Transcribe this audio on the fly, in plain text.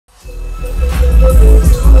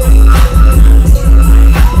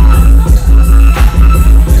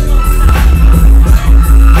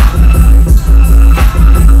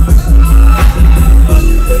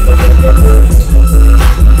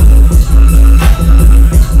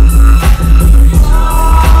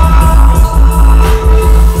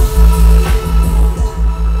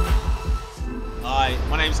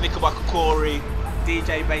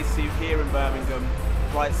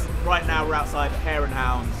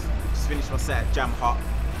finished my set at JAM HOTT.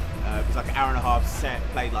 It was like an hour and a half set,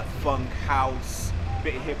 played like funk, house,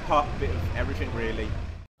 bit of hip hop, bit of everything really.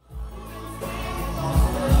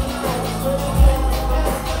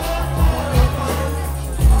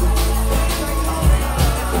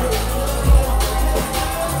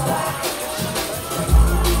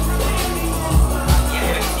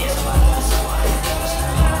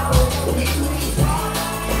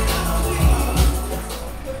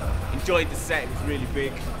 Enjoyed the set, it was really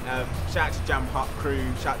big. Shout out to JAM HOTT crew,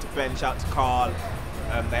 shout out to Ben, shout out to Carl.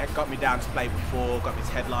 They had got me down to play before, got me to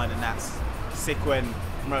headline, and that's sick when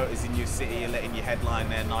promoters in your city are letting you headline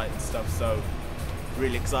their night and stuff, so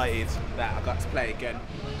really excited that I got to play again.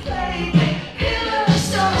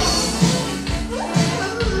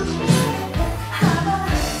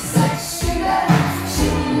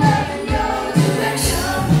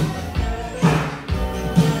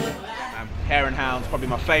 Hare and Hounds, probably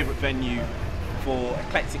my favourite venue for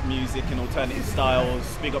eclectic music and alternative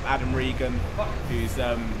styles. Big up Adam Regan, who's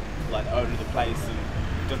like the owner of the place and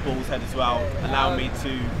does Balls Head as well. Allowed me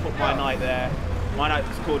to put my night there. My night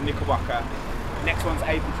is called Knicker. Next one's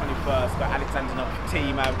April 21st. Got Alexander Knox,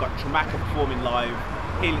 Team Out, got Tramaka performing live.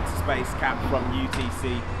 Helix Space Camp from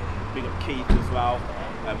UTC. Big up Keith as well.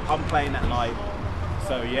 I'm playing that night.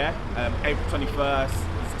 So yeah, April 21st.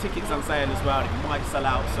 Tickets on sale as well, and it might sell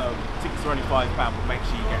out, so tickets are only £5, but make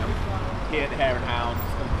sure you get them here at the Hare and Hounds.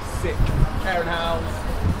 It's going to be sick. Hare and Hounds.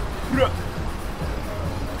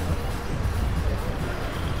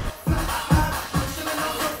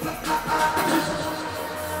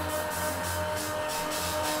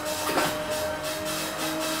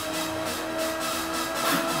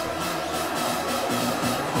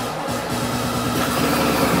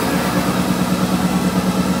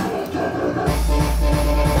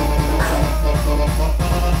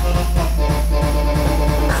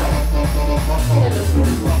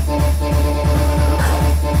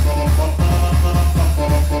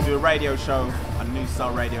 Do a radio show on New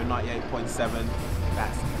Style Radio 98.7.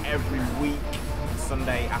 That's every week,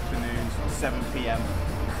 Sunday afternoons from 7 PM.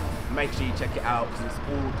 Make sure you check it out because it's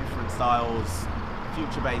all different styles,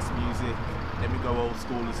 future-based music. Then we go old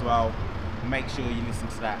school as well. Make sure you listen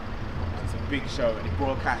to that. It's a big show and it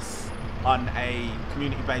broadcasts on a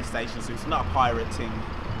community-based station, so it's not a pirate thing.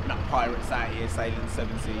 Not pirates out here sailing the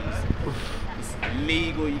 7 seas. It's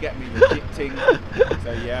illegal, you get me, legit thing.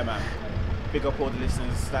 So yeah, man. Big up all the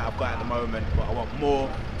listeners that I've got at the moment, but I want more.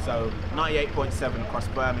 So 98.7 across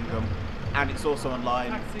Birmingham, and it's also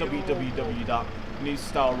online,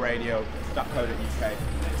 www.newstyleradio.co.uk.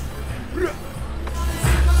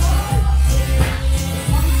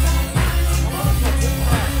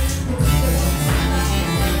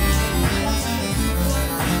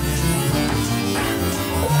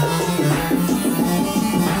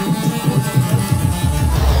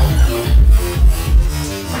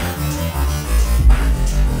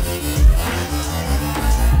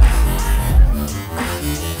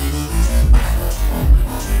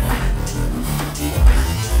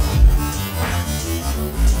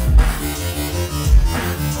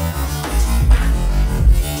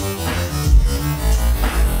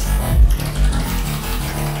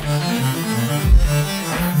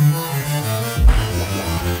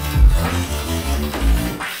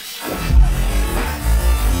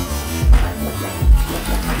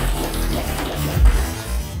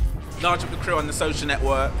 Large up the crew on the social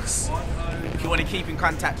networks. If you want to keep in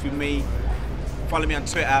contact with me, follow me on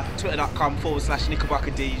Twitter,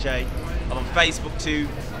 twitter.com/KnickerBockerDJ. I'm on Facebook too,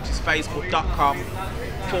 which is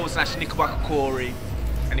facebook.com/KnickerbockerCorey.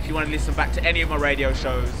 And if you want to listen back to any of my radio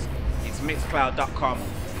shows, it's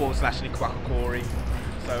mixcloud.com/KnickerbockerCorey.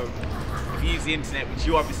 So if you use the internet, which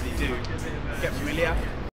you obviously do, get familiar.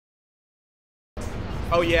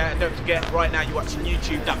 Oh yeah, and don't forget, right now you're watching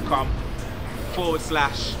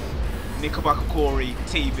youtube.com/KnickerbockerCorey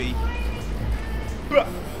TV.